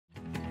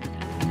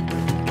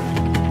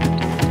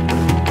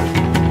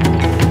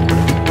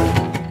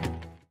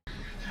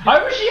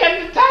I wish he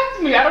hadn't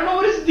attacked me. I don't know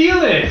what his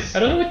deal is. I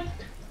don't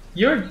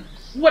know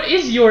what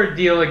is your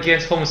deal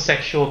against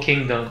homosexual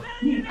kingdom?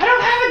 I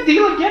don't have a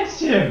deal against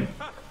him.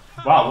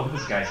 Wow, look at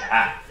this guy's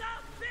hat.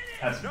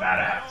 That's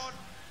badass.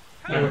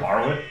 Can I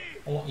borrow it?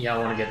 Yeah, I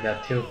want to get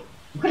that too.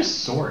 Look at his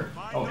sword.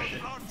 Oh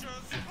shit.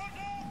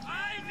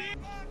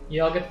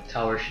 Yeah, I'll get the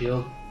tower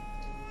shield.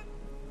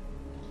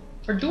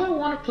 Or do I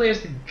want to play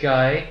as the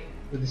guy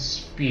with the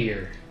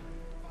spear?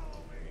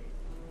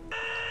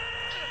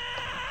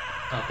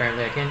 Oh,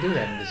 apparently I can't do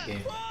that in this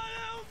game.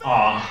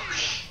 Aw.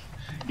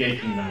 Gay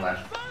Kingdom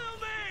left.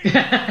 He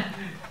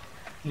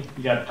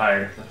got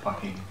tired of the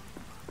fucking...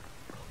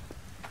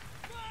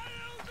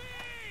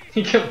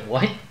 You get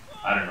what?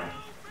 I don't know.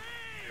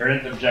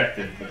 Current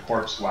objective, the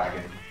corpse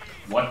wagon.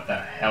 What the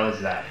hell is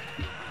that?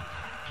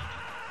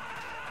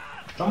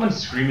 Someone's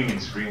screaming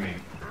and screaming.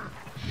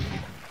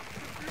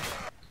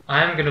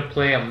 I'm gonna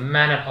play a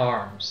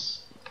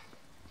man-at-arms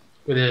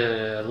with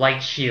a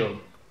light shield.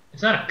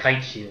 It's not a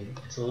kite shield,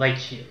 it's a light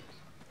shield.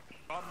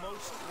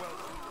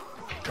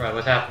 Right,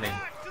 what's happening?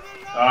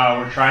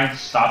 We're trying to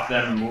stop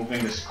them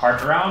moving this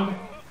cart around.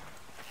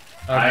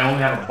 Okay. I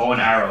only have a bow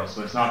and arrow,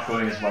 so it's not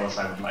going as well as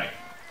I would like.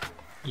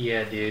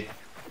 Yeah, dude.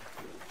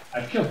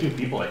 I've killed 2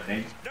 people, I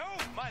think.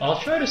 I'll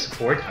try to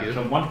support I you.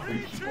 killed 3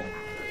 people.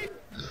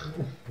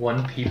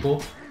 1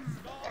 people?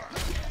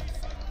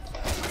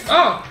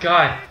 Oh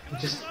god! You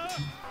just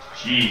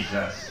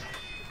Jesus.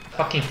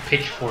 fucking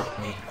pitchforked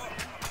me.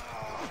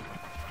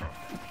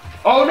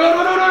 Oh no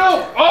no no no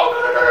no! Oh no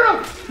no no no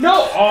no!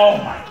 No! Oh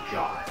my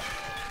god.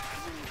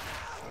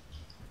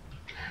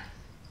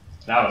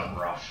 That was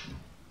rough.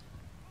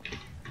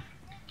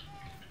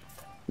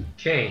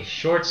 Okay,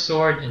 short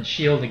sword and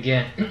shield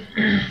again.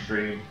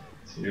 3,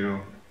 2,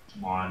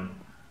 1.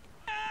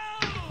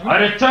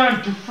 I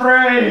return to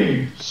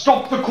fray!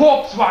 Stop the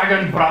corpse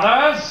wagon,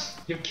 brothers!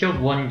 You've killed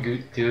 1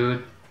 good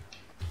dude.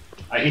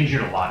 I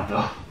injured a lot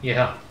though.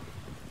 Yeah.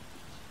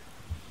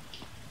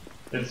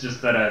 It's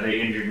just that they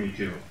injured me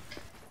too.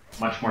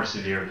 Much more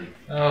severely.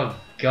 Oh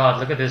god,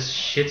 look at this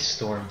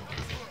shitstorm.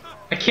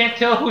 I can't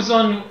tell who's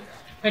on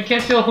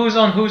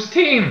whose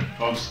team!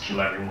 I'll just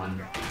kill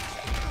everyone.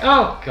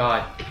 Oh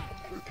god.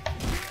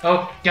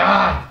 Oh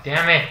god,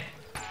 damn it.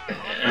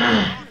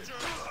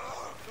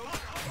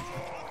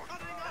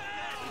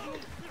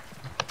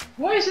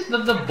 Why is it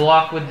that the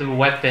block with the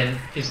weapon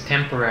is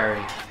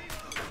temporary?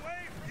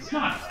 It's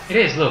not. It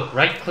is, look,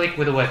 right click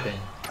with a weapon.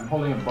 I'm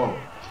holding a bow.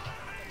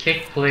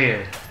 Kick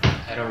player.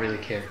 I don't really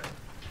care.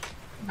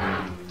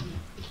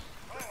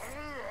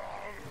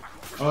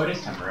 Oh, it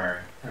is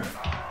temporary.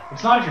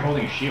 It's not if you're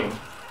holding a shield.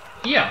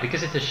 Yeah,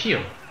 because it's a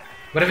shield.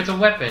 But if it's a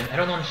weapon, I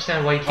don't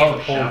understand why you can't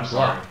Oh, shit, I'm hold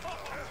sorry. block.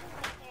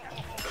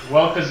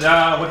 Well, because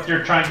what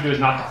you're trying to do is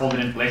not to hold it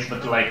in place,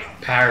 but to like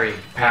Parry.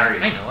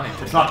 parry. I know.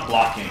 It's not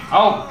blocking.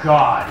 Oh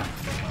god.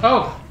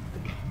 Oh!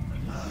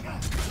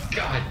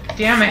 God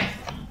damn it!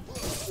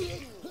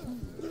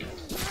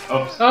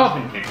 Oops. Oh!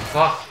 He's been kicked.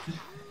 Fuck.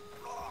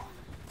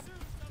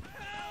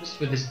 What's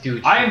with this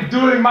dude? I am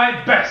doing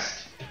my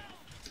best.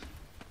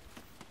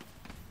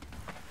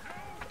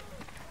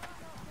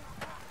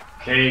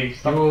 Okay, You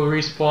stop. will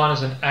respawn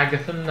as an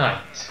Agatha Knight.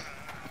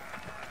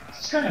 Is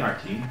this guy in our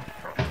team?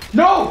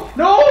 No!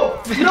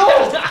 No! No!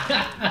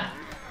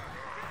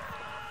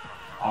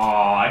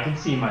 Aw, I can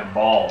see my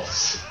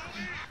balls.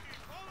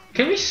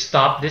 Can we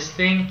stop this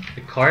thing?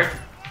 The cart?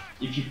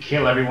 If you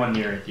kill everyone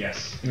near it,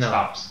 yes, it No.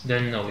 stops.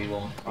 Then no, we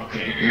won't.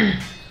 Okay.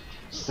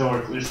 So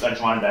I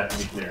just wanted that to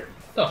be clear.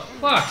 The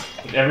fuck?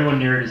 If everyone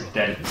near it is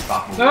dead, it can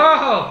stop moving.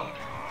 Oh!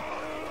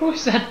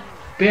 Who's that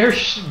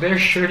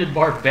bare-shirted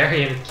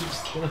barbarian that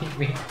keeps killing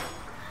me?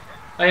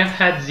 I have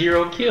had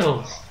 0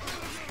 kills.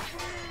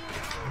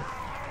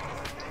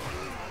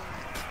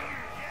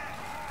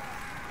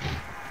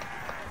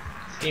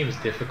 This game is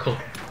difficult.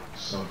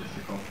 So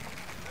difficult.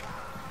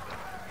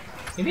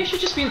 Maybe I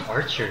should just be an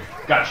archer.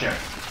 Gotcha.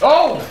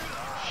 Oh!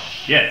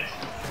 Shit.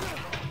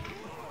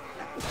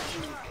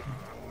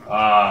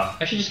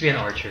 I should just be an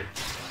archer.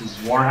 His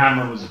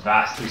warhammer was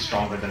vastly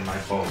stronger than my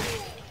bow.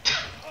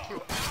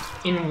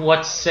 In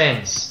what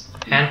sense?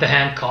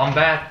 Hand-to-hand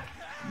combat?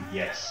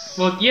 Yes.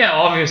 Well, yeah,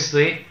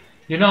 obviously.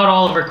 You're not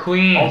Oliver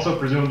Queen. Also,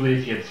 presumably,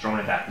 if he had thrown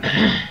it at me.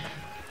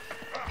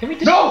 Can we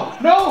just... No!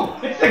 No!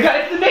 It's the guy!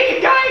 It's the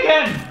naked guy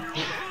again!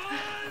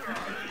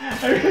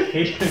 I really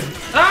hate him.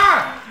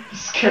 Ah! He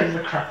scares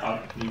the crap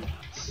out of me.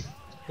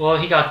 Well,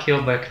 he got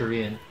killed by a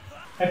Korean.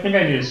 I think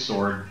I need a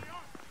sword.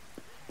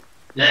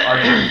 This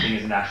archery thing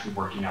isn't actually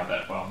working out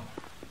that well.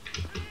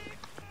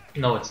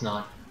 No, it's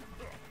not.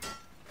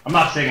 I'm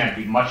not saying I'd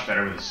be much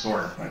better with a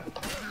sword, but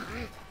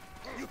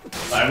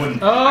I wouldn't.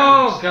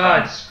 Oh,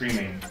 God. I'm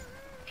screaming.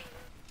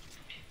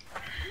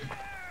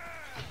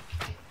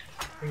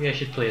 Maybe I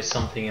should play as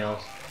something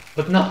else.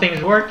 But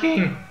nothing's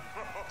working!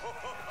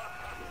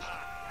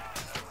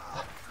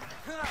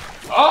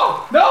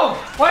 Oh no!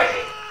 Why?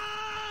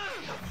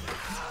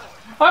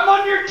 I'm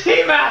on your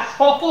team,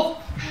 asshole!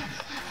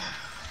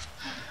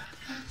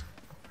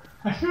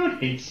 Everyone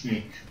hates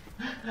me.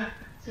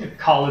 It's like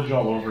college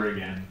all over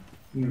again.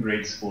 In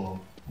grade school.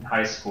 in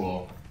high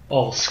school.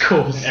 All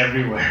schools. And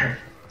everywhere.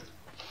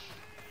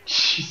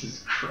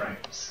 Jesus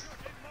Christ.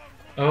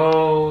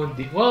 Oh,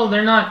 well,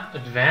 they're not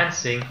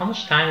advancing. How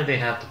much time do they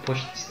have to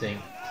push this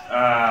thing?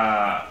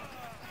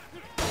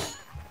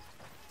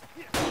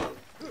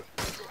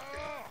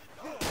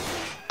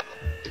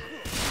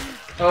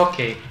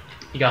 Okay,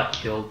 he got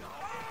killed.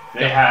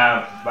 They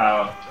have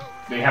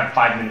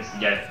 5 minutes to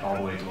get it all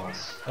the way to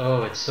us.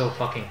 Oh, it's so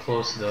fucking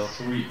close though.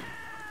 Sweet.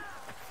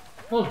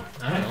 Well,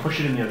 I don't know. Push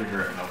it in the other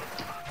direction. No.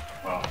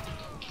 Well.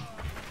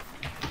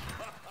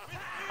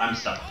 I'm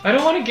stuck. I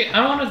want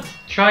to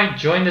try and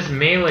join this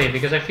melee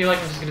because I feel like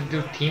I'm just gonna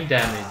do team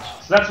damage.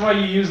 So that's why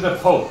you use the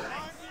poke.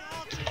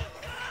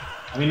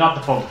 I mean, not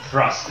the poke, the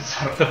thrust. It's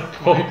the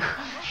poke.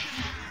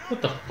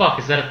 What the fuck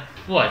is that?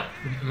 What?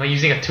 Am I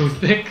using a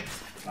toothpick?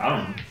 I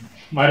don't know.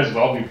 Might as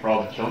well be for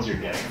all the kills you're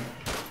getting.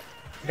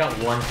 I got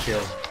 1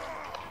 kill.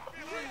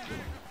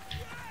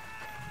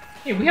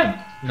 Hey, we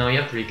have... No, you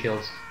have 3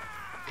 kills.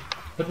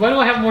 But why do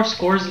I have more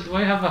scores? Why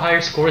do I have a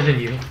higher score than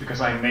you?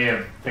 Because I may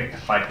have picked a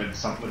fight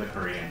with a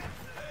Korean.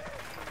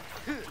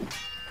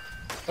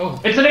 Oh.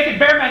 It's a naked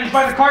bear man! He's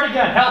by the cart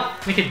again!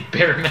 Help! Naked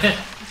bear man.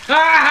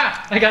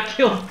 Ah! I got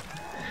killed!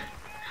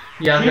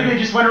 Yeah, they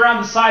just went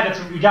around the side. That's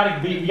what we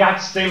gotta be. We have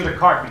to stay with the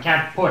cart. We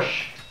can't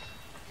push.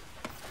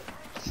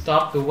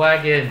 Stop the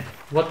wagon.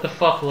 What the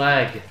fuck,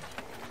 lag?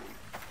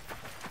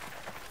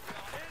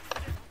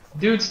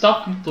 Dude,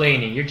 stop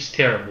complaining. You're just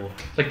terrible.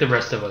 Like the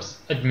rest of us.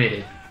 Admit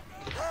it.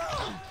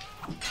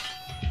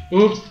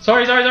 Oops.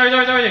 Sorry. Sorry.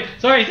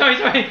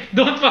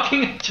 Don't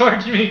fucking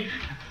charge me.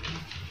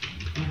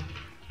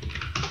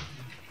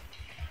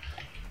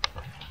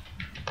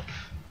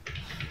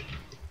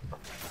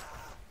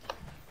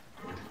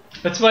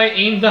 That's why I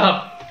aimed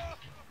up.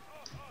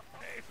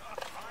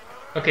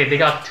 Okay, they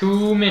got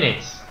 2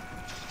 minutes.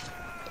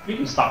 We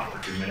can stop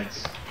for 2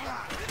 minutes.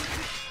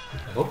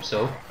 I hope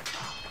so.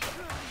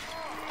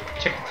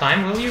 Check the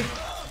time, will you?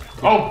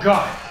 Oh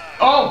god!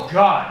 Oh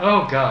god!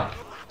 Oh god.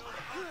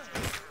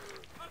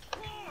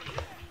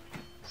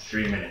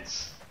 3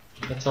 minutes.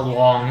 That's a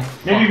long...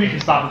 Maybe we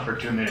can stop them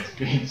for 2 minutes.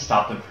 We can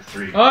stop them for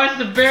 3. Oh, it's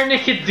the bare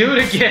naked dude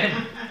again!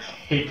 I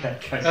hate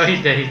that guy. Oh,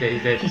 he's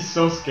dead. He's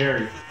so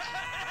scary.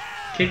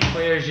 Kick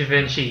player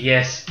Givenchy,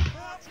 yes.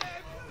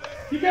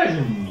 You guys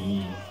are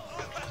mean.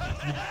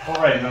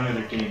 Alright,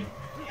 another game.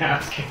 Yeah,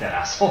 let's kick that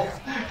asshole.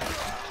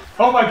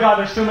 Oh my god,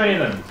 there's too many of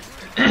them.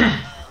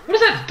 What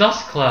is that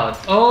dust cloud?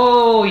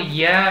 Oh,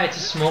 yeah, it's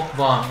a smoke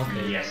bomb.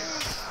 Okay.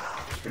 Yes.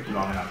 Took you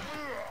long enough.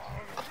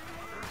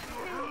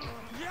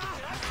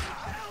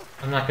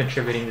 I'm not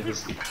contributing to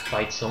this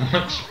fight so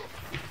much.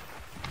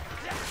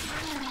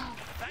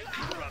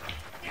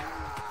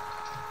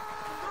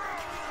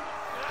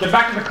 Get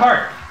back to the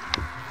cart!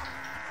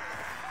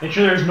 Make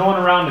sure there's no one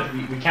around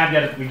it. We can't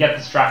get it. We get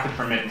distracted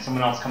from it and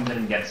someone else comes in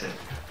and gets it.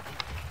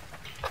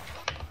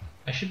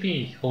 I should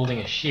be holding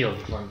a shield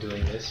before I'm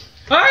doing this.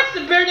 Ah, it's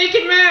the bare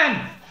naked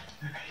man!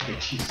 I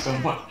hate you so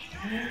much.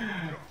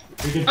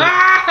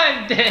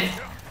 I'm dead!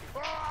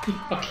 You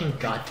fucking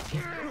god.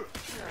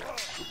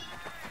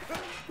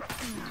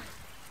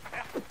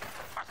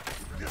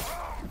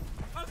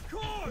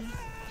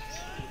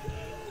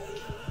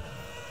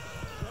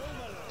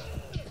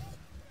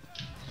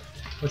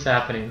 What's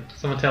happening?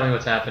 Someone tell me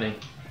what's happening.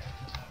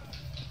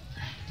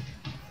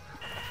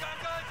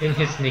 In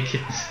his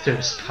nakedness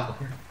there's power.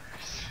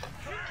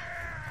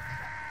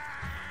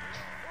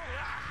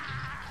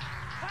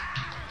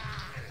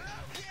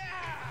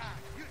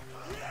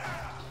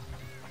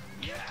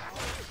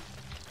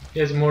 He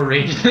has more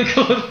range than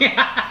clothing.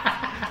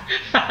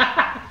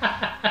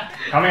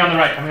 Coming on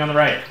the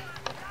right.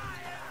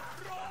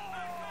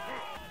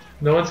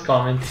 No one's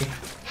commenting.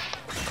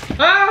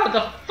 Ah, what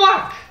the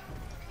fuck?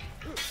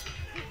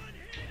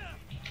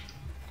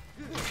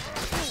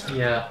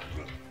 Yeah.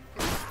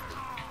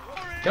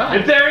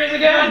 God. There he is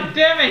again! God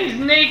damn it, he's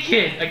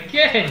naked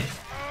again.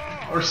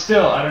 Or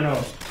still, I don't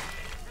know.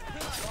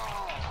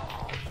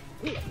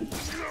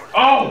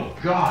 Oh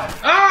god!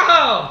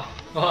 Oh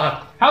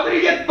fuck! How did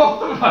he get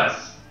both of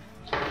us?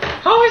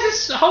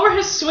 How are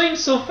his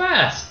swings so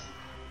fast?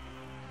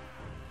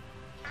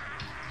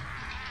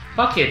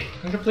 Fuck it,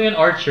 I'm gonna play an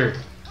archer.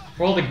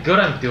 For all the good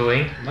I'm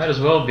doing, might as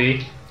well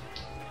be.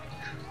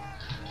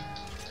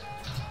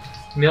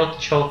 Milk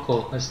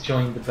Cholo has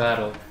joined the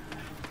battle.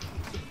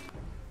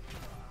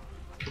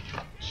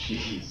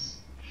 Jeez.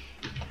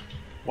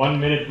 1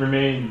 minute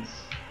remains.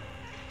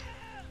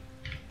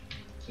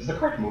 Is the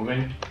cart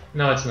moving?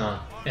 No, it's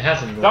not. It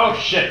hasn't moved. Oh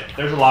shit!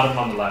 There's a lot of them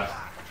on the left.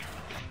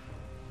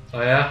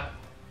 Oh yeah?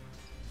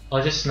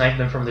 I'll just snipe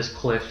them from this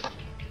cliff.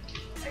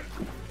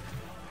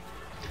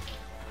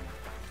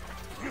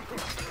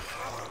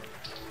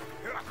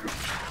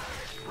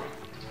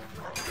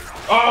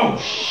 Oh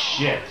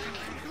shit!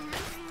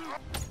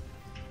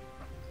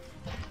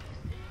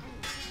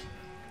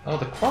 Oh,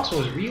 the crossbow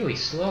is really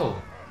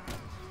slow.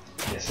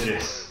 Yes, it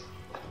is.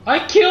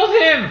 I killed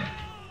him!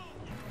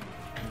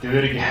 Do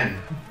it again.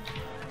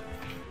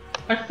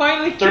 I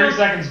finally 30 killed...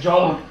 seconds,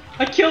 Jolo.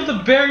 I killed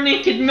the bare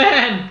naked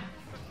man!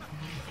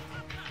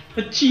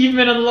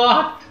 Achievement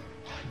unlocked!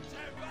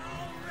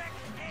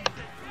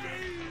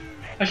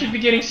 I should be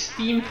getting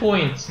Steam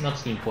points. Not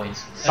Steam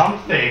points.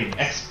 Something!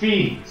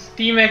 XP!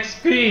 Steam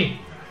XP!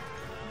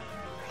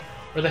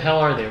 Where the hell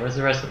are they? Where's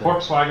the rest of them?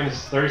 Corpse Wagon is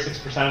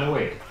 36% of the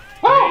way.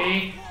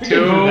 3, we 2,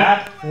 can do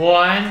that.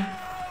 1.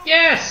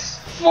 Yes!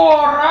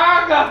 For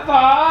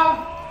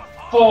Agatha!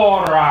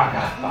 For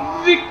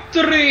Agatha!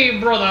 Victory,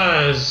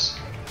 brothers!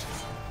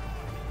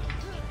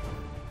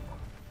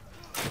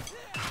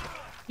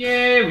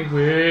 Yay, we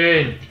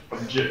win!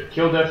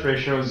 Kill death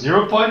ratio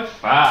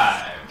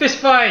 0.5. Fist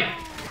fight!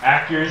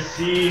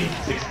 Accuracy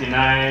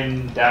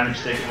 69.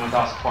 Damage taken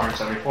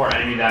 1474.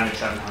 Enemy damage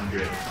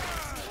 700.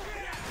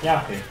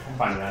 Yeah, okay, I'm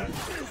fine with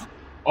that.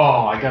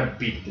 Oh, I got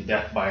beat to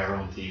death by our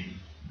own team.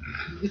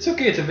 It's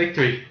okay, it's a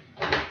victory.